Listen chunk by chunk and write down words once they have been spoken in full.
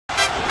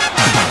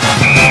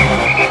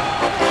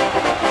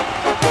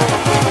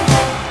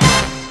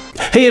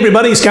Hey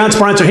everybody, Scott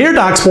Spreitzer here,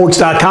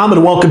 DocSports.com,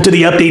 and welcome to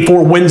the update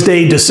for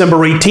Wednesday, December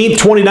 18th,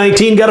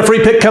 2019. Got a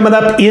free pick coming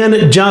up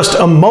in just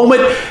a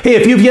moment. Hey,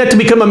 if you've yet to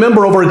become a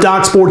member over at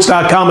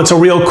DocSports.com, it's a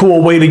real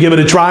cool way to give it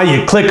a try.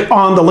 You click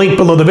on the link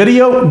below the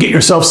video, get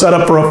yourself set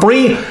up for a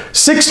free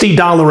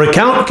 $60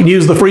 account. You can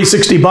use the free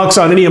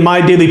 $60 on any of my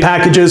daily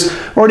packages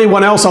or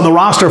anyone else on the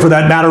roster for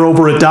that matter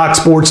over at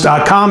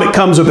DocSports.com. It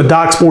comes with a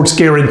DocSports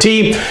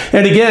guarantee.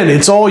 And again,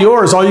 it's all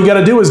yours. All you got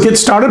to do is get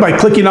started by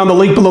clicking on the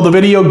link below the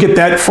video, get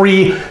that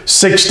free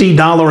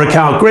 $60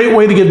 account. Great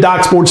way to give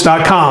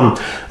DocSports.com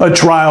a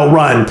trial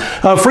run.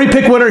 A free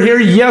pick winner here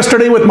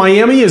yesterday with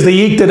Miami as they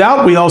eked it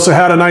out. We also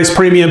had a nice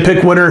premium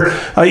pick winner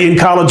in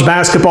college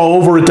basketball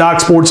over at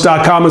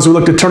DocSports.com as we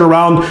look to turn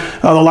around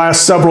the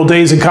last several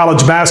days in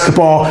college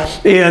basketball.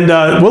 And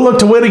we'll look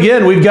to win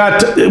again. We're going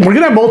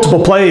to have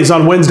multiple plays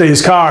on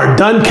Wednesday's card.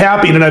 Done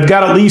capping, and I've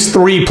got at least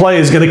 3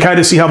 plays. Going to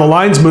kind of see how the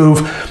lines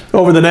move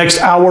over the next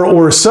hour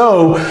or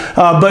so.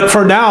 But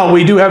for now,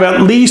 we do have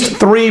at least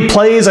 3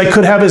 plays. I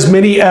could have as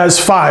many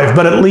as 5,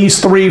 but at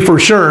least 3 for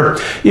sure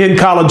in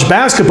college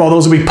basketball.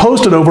 Those will be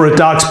posted over at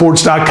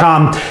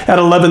DocSports.com at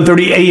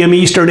 11:30 a.m.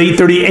 Eastern,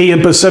 8:30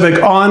 a.m.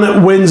 Pacific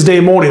on Wednesday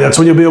morning. That's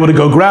when you'll be able to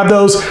go grab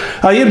those.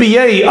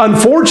 NBA,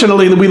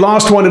 unfortunately, we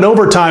lost one in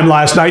overtime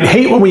last night.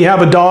 Hate when we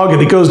have a dog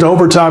and it goes to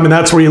overtime and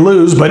that's where you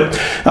lose. But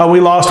we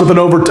lost with an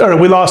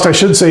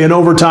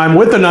overtime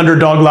with an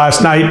underdog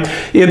last night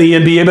in the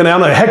NBA. Been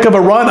on a heck of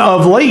a run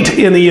of late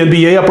in the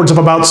NBA, upwards of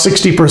about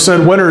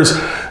 60% winners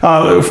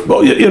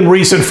in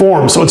recent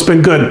form, so it's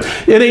been good.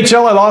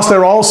 NHL, I lost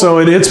there also,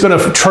 and it's been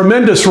a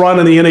tremendous run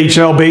in the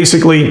NHL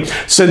basically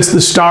since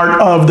the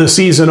start of the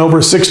season.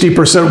 Over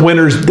 60%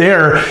 winners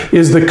there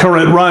is the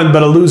current run,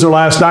 but a loser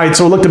last night.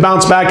 So we'll look to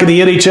bounce back in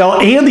the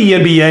NHL and the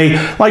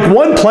NBA. Like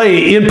one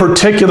play in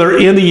particular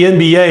in the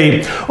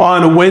NBA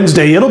on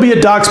Wednesday. It'll be at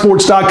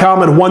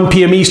DocSports.com at 1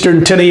 p.m.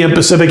 Eastern, 10 a.m.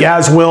 Pacific,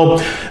 as will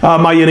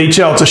my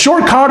NHL. It's a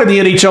short card in the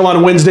NHL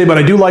on Wednesday, but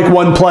I do like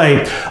one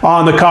play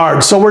on the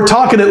card. So we're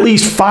talking at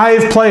least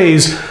 5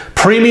 plays,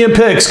 premium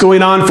picks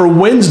going on for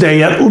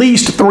Wednesday, at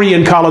least 3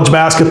 in college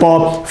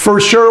basketball, for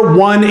sure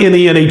 1 in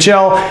the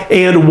NHL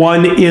and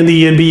 1 in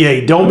the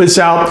NBA. Don't miss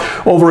out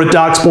over at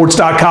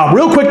DocSports.com.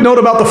 Real quick note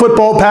about the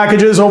football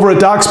packages over at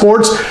Doc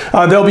Sports.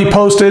 They'll be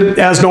posted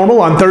as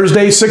normal on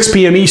Thursday, 6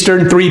 p.m.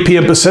 Eastern, 3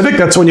 p.m. Pacific.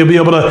 That's when you'll be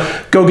able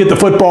to go get the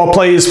football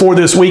plays for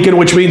this weekend,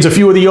 which means a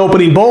few of the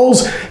opening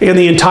bowls and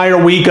the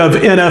entire week of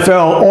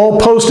NFL, all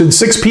posted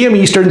 6 p.m.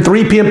 Eastern,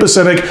 3 p.m.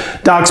 Pacific,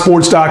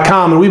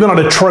 DocSports.com. And we've been on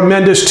a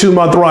tremendous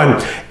 2-month run.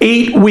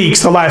 8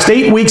 weeks, the last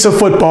 8 weeks of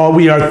football,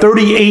 we are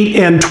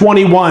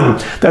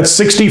 38-21. That's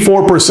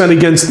 64%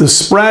 against the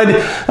spread,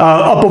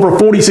 up over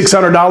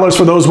 $4,600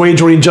 for those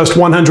wagering just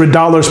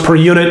 $100 per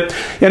unit.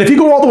 And if you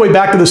go all the way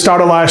back to the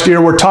start of last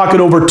year, we're talking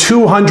over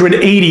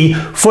 280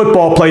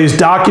 football plays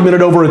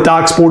documented over at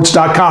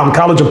DocSports.com.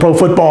 College and pro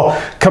football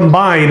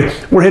combined,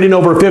 we're hitting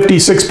over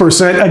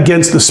 56%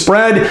 against the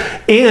spread,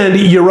 and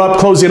you're up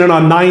closing in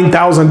on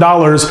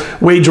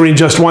 $9,000 wagering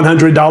just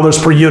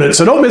 $100 per unit.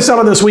 So don't miss out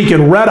on this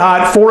weekend. Red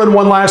hot,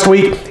 4-1 last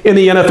week in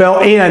the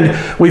NFL,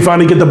 and we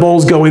finally get the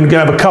Bulls going. We're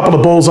going to have a couple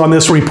of Bulls on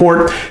this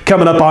report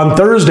coming up on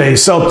Thursday.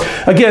 So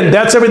again,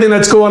 that's everything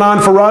that's going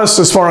on for us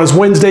as far as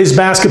Wednesday's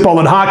basketball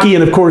and hockey,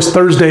 and of course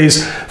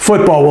Thursday's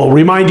football. We'll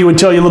remind you and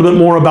tell you a little bit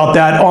more about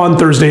that on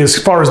Thursday as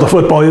far as the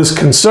football is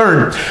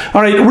concerned.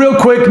 All right, real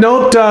quick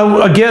note,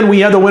 again,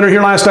 we had the winner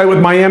here last night with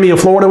Miami of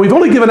Florida. We've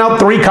only given out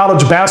 3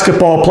 college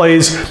basketball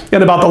plays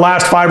in about the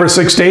last 5 or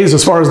 6 days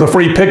as far as the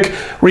free pick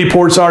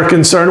reports are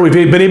concerned. We've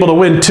been able to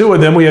win 2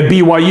 of them. We had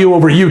BYU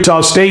over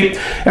Utah State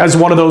as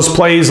one of those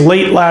plays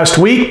late last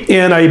week,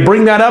 and I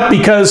bring that up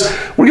because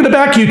we're going to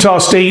back Utah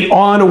State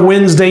on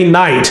Wednesday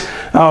night.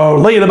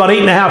 Laying about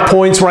 8.5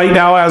 points right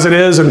now as it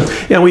is,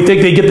 and we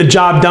think they get the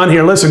job done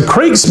here. Listen,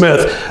 Craig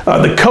Smith,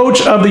 the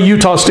coach of the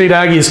Utah State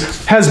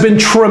Aggies, has been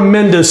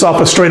tremendous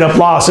off a straight-up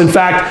loss. In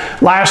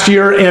fact, last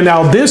year and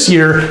now this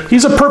year,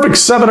 he's a perfect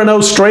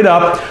 7-0 straight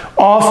up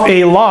off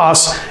a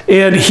loss,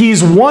 and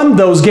he's won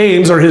those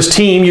games, or his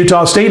team,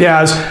 Utah State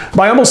has,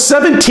 by almost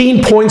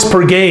 17 points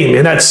per game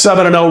in that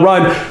 7-0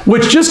 run,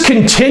 which just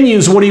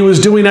continues what he was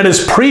doing at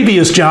his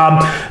previous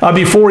job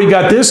before he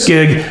got this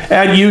gig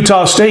at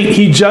Utah State.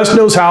 He just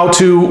knows how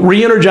to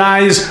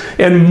re-energize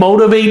and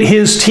motivate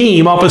his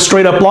team off a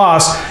straight-up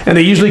loss, and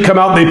they usually come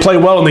out and they play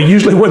well, and they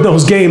usually win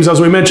those games. As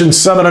we mentioned,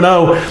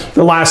 7-0,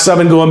 the last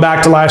 7 going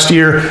back to last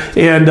year,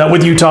 and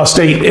with Utah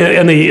State,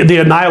 and they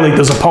annihilate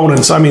those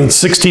opponents. I mean,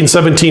 16,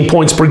 17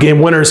 points per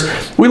game winners.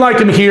 We like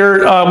them here.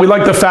 We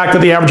like the fact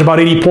that they average about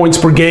 80 points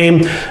per game.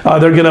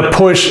 They're going to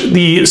push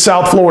the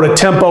South Florida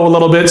tempo a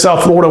little bit.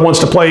 South Florida wants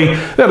to play,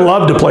 they'd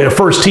love to play a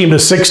first team to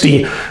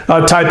 60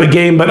 type of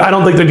game, but I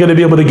don't think they're going to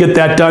be able to get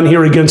that done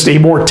here against a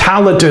more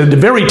talented,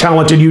 very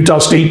talented Utah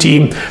State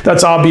team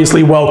that's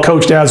obviously well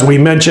coached, as we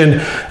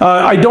mentioned.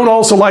 I don't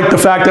also like the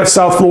fact that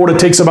South Florida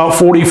takes about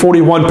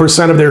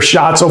 40-41% of their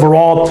shots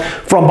overall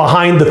from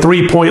behind the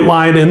 3-point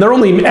line, and they're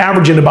only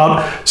averaging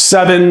about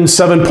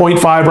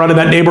 7.5, right in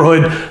that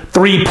neighborhood,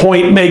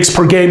 3-point makes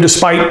per game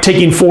despite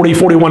taking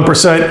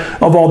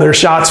 41% of all their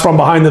shots from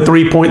behind the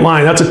 3-point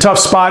line. That's a tough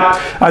spot,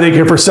 I think,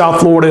 here for South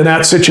Florida in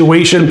that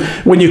situation.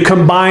 When you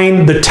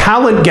combine the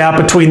talent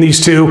gap between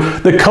these two,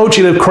 the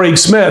coaching of Craig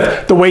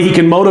Smith, the way he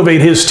can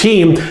motivate his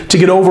team to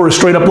get over a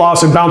straight-up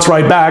loss and bounce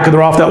right back, and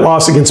they're off that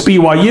loss against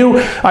BYU,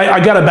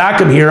 I got to back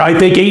him here. I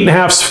think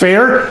 8.5 is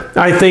fair.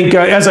 I think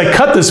as I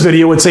cut this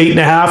video, it's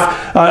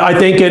 8.5. I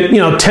think it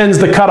 10's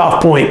the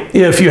cutoff point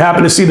if you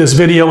happen to see this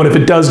video, and if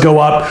it does go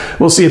up,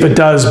 we'll see if it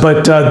does,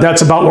 but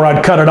that's about where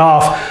I'd cut it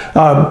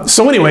off.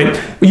 So anyway,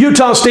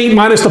 Utah State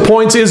minus the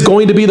points is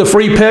going to be the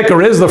free pick,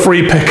 or is the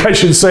free pick, I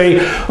should say,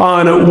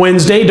 on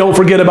Wednesday. Don't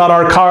forget about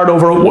our card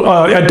over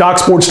at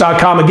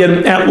DocSports.com.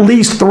 Again, at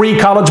least 3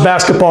 college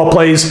basketball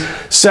plays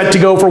set to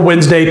go for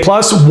Wednesday,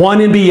 plus 1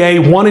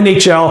 NBA, 1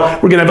 NHL.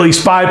 We're going to have at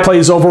least 5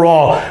 plays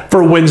overall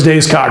for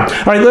Wednesday's card.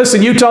 All right,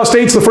 listen, Utah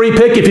State's the free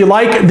pick. If you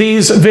like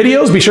these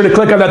videos, be sure to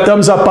click on that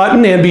thumbs up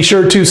button and be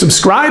sure to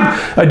subscribe.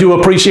 I do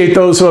appreciate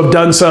those who have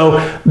done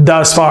so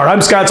thus far.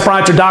 I'm Scott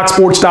Spreitzer,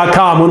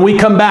 DocSports.com. When we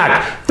come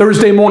back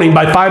Thursday morning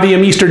by 5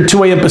 a.m. Eastern,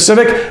 2 a.m.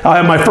 Pacific, I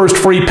have my first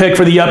free pick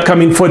for the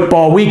upcoming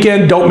football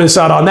weekend. Don't miss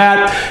out on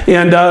that.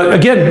 And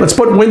again, let's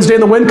put Wednesday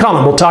in the win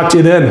column. We'll talk to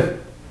you then.